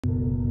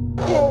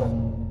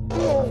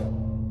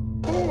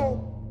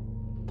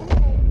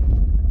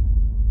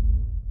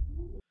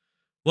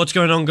What's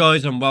going on,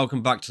 guys, and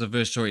welcome back to the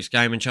Realism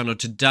Gaming channel.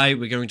 Today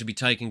we're going to be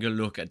taking a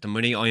look at the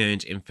money I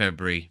earned in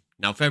February.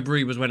 Now,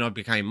 February was when I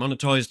became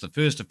monetized. The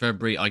 1st of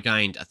February I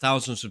gained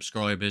 1,000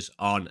 subscribers.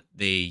 On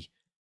the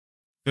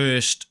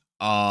 1st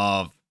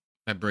of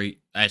February,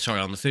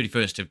 on the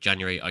 31st of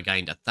January I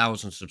gained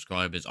 1,000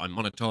 subscribers. I'm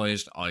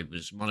monetized. I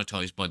was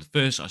monetized by the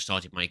 1st. I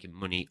started making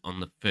money on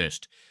the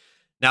 1st.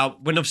 Now,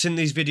 when I've seen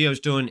these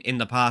videos done in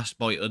the past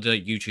by other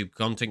YouTube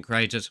content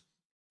creators,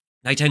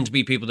 they tend to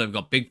be people that have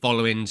got big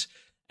followings.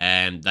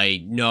 And they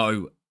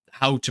know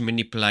how to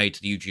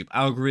manipulate the YouTube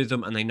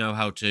algorithm, and they know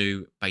how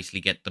to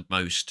basically get the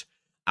most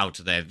out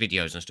of their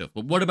videos and stuff.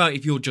 But what about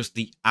if you're just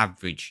the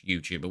average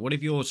YouTuber? What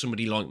if you're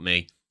somebody like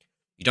me?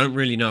 You don't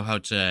really know how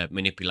to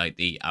manipulate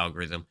the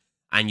algorithm,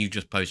 and you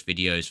just post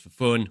videos for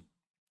fun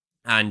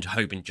and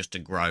hoping just to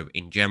grow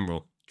in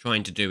general,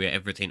 trying to do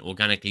everything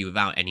organically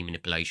without any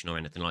manipulation or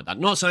anything like that.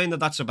 Not saying that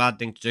that's a bad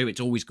thing to do. It's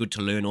always good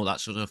to learn all that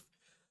sort of stuff.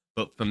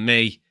 But for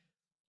me,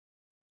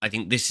 I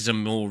think this is a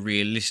more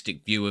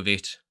realistic view of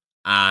it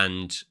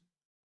and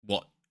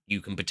what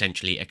you can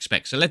potentially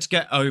expect. So let's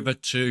get over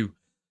to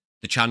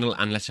the channel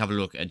and let's have a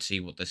look and see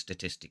what the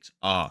statistics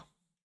are.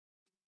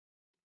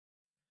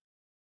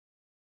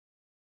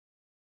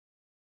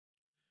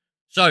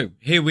 So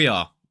here we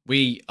are.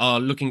 We are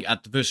looking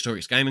at the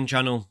Realism Gaming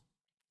channel.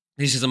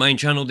 This is the main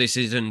channel. This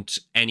isn't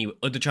any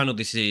other channel.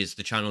 This is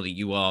the channel that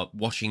you are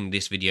watching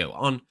this video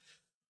on.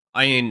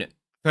 In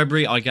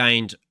February, I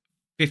gained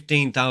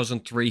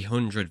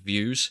 15,300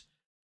 views.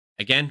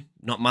 Again,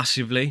 not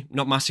massive views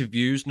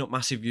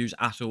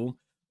at all.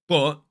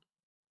 But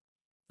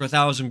for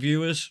 1,000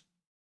 viewers,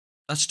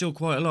 that's still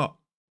quite a lot.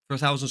 For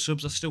 1,000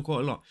 subs, that's still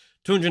quite a lot.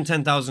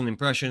 210,000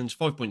 impressions,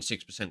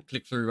 5.6%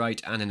 click-through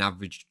rate, and an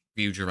average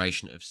view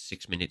duration of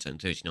 6 minutes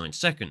and 39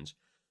 seconds.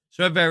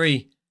 So a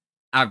very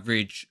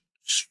average,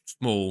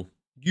 small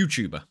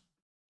YouTuber.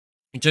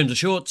 In terms of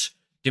shorts,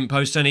 didn't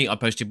post any. I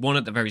posted one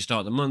at the very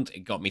start of the month.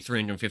 It got me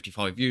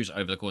 355 views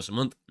over the course of a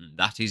month. And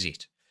that is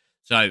it.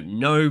 So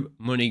no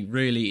money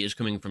really is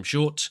coming from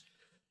shorts.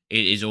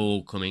 It is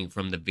all coming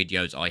from the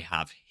videos I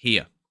have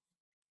here.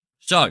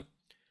 So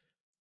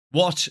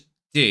what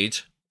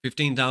did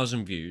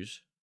 15,000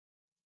 views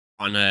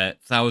on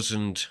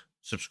 1,000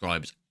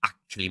 subscribers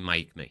actually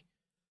make me?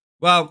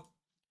 Well,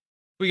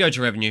 if we go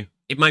to revenue,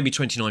 it made me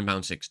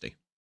 £29.60.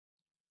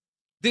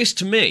 This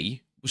to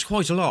me was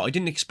quite a lot. I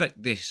didn't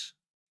expect this.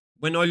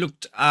 When I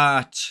looked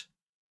at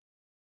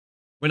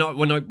when I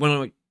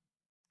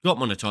got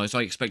monetized,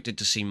 I expected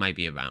to see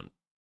maybe around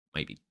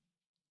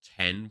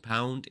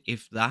 £10,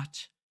 if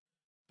that.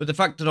 But the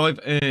fact that I've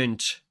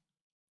earned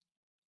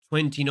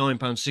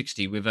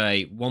 £29.60 with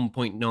a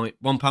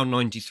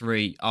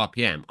 £1.93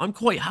 RPM, I'm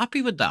quite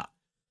happy with that.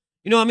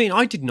 You know what I mean?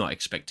 I did not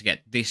expect to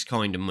get this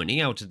kind of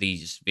money out of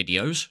these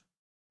videos.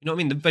 You know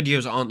what I mean? The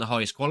videos aren't the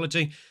highest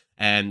quality,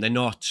 and they're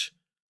not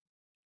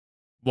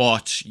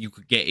what you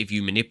could get if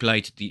you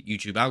manipulated the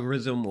YouTube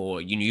algorithm or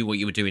you knew what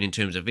you were doing in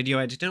terms of video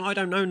editing. I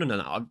don't know none of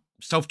that. I'm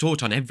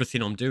self-taught on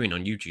everything I'm doing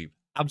on YouTube.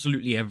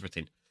 Absolutely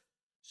everything.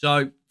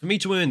 So for me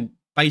to earn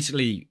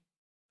basically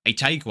a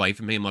takeaway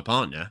for me and my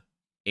partner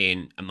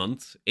in a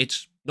month,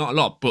 it's not a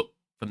lot, but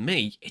for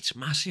me, it's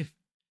massive.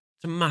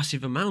 It's a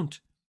massive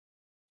amount.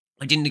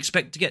 I didn't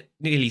expect to get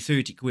nearly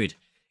 30 quid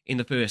in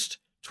the first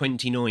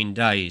 29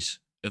 days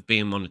of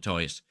being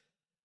monetized.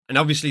 And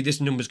obviously, this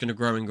number's going to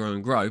grow and grow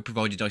and grow,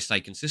 provided I stay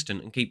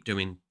consistent and keep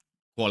doing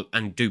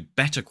and do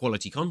better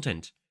quality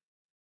content.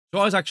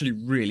 So I was actually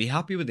really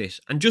happy with this.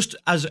 And just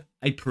as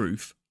a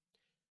proof,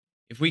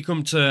 if we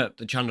come to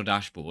the channel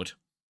dashboard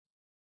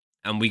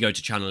and we go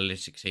to channel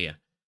analytics here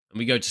and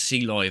we go to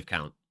see live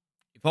count,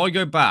 if I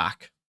go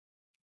back,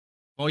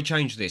 if I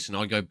change this and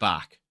I go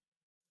back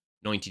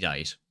 90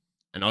 days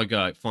and I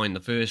go find the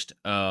 1st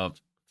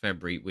of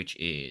February, which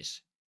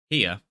is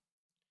here,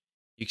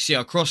 you can see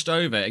I crossed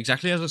over,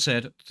 exactly as I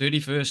said,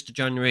 31st of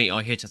January,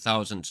 I hit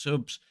 1,000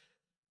 subs.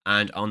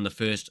 And on the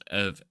 1st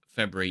of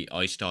February,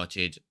 I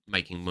started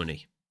making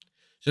money.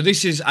 So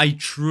this is a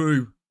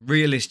true,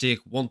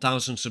 realistic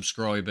 1,000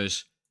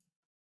 subscribers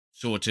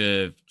sort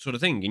of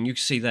thing. And you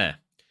can see there,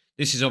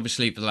 this is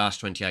obviously for the last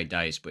 28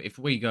 days. But if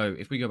we go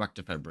back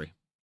to February,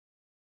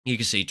 you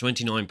can see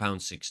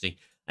 £29.60,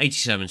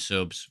 87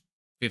 subs,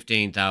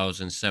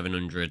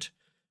 15,700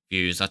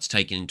 views. That's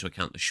taking into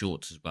account the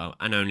shorts as well,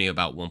 and only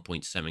about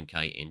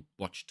 1.7k in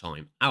watch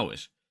time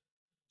hours.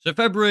 So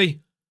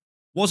February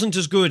wasn't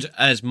as good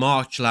as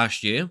March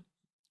last year.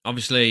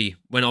 Obviously,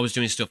 when I was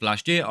doing stuff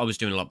last year, I was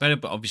doing a lot better,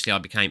 but obviously I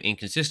became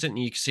inconsistent,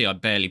 and you can see I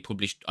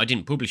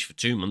didn't publish for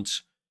 2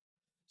 months.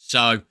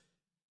 So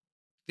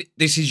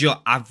this is your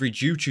average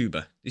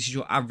YouTuber. This is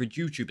your average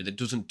YouTuber that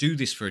doesn't do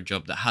this for a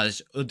job, that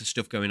has other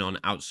stuff going on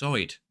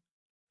outside.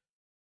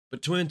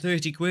 But to earn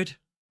 30 quid,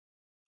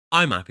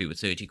 I'm happy with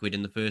 30 quid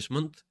in the first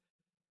month.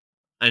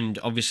 And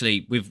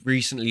obviously, with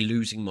recently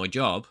losing my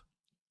job,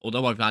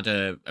 although I've had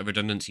a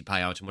redundancy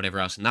payout and whatever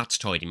else, and that's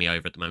tiding me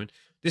over at the moment,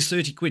 this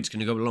 30 quid's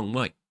going to go a long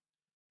way.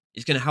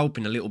 It's going to help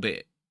in a little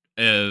bit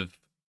of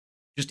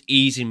just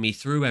easing me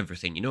through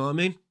everything, you know what I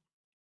mean?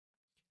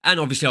 And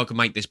obviously I could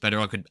make this better.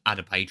 I could add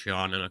a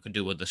Patreon and I could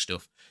do other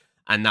stuff.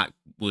 And that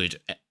would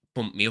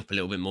bump me up a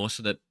little bit more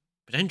so that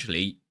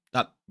potentially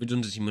that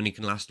redundancy money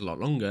can last a lot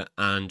longer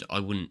and I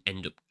wouldn't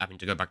end up having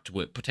to go back to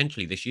work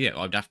potentially this year.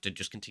 I'd have to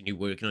just continue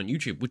working on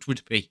YouTube, which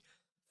would be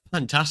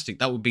fantastic.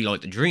 That would be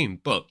like the dream.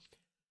 But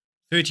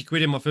 30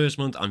 quid in my first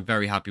month, I'm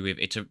very happy with.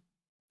 It's a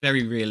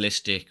very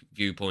realistic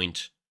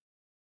viewpoint.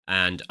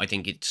 And I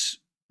think it's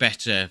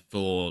better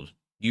for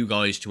you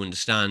guys to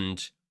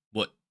understand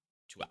what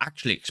to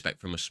actually expect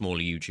from a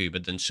smaller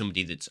YouTuber than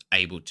somebody that's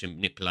able to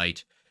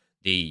manipulate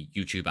the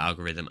YouTube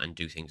algorithm and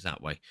do things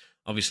that way.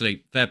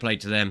 Obviously, fair play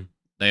to them.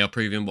 They are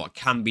proving what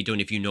can be done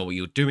if you know what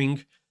you're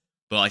doing.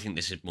 But I think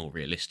this is more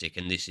realistic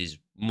and this is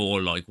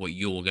more like what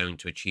you're going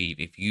to achieve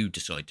if you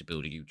decide to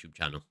build a YouTube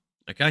channel.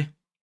 Okay?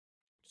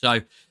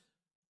 So,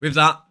 with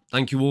that,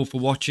 thank you all for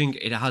watching.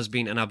 It has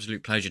been an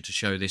absolute pleasure to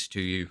show this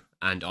to you.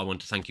 And I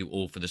want to thank you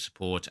all for the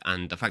support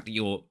and the fact that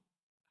you're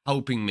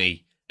helping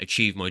me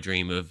achieve my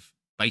dream of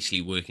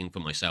basically working for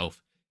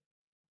myself.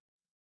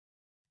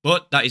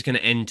 But that is going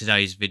to end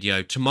today's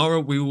video.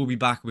 Tomorrow we will be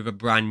back with a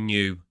brand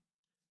new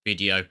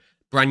video,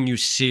 brand new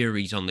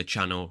series on the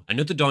channel.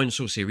 Another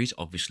dinosaur series,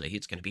 obviously.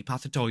 It's going to be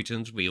Path of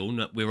Titans. We're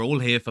all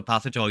here for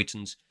Path of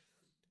Titans.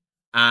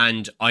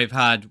 And I've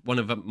had one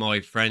of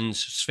my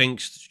friends,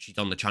 Sphinx, she's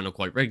on the channel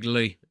quite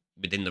regularly,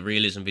 within the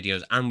realism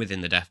videos and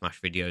within the deathmatch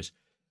videos.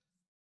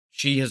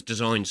 She has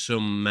designed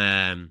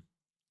some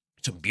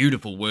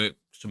beautiful work,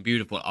 some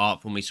beautiful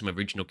art for me, some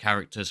original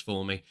characters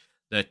for me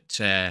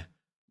that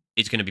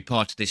is going to be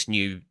part of this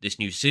new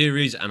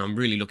series, and I'm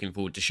really looking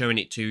forward to showing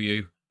it to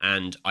you.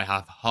 And I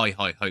have high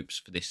hopes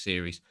for this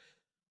series.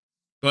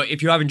 But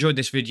if you have enjoyed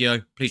this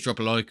video, please drop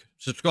a like,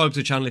 subscribe to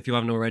the channel if you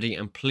haven't already,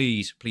 and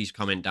please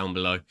comment down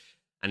below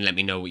and let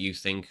me know what you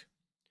think.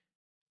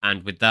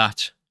 And with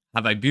that,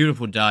 have a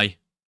beautiful day,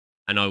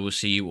 and I will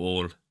see you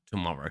all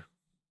tomorrow.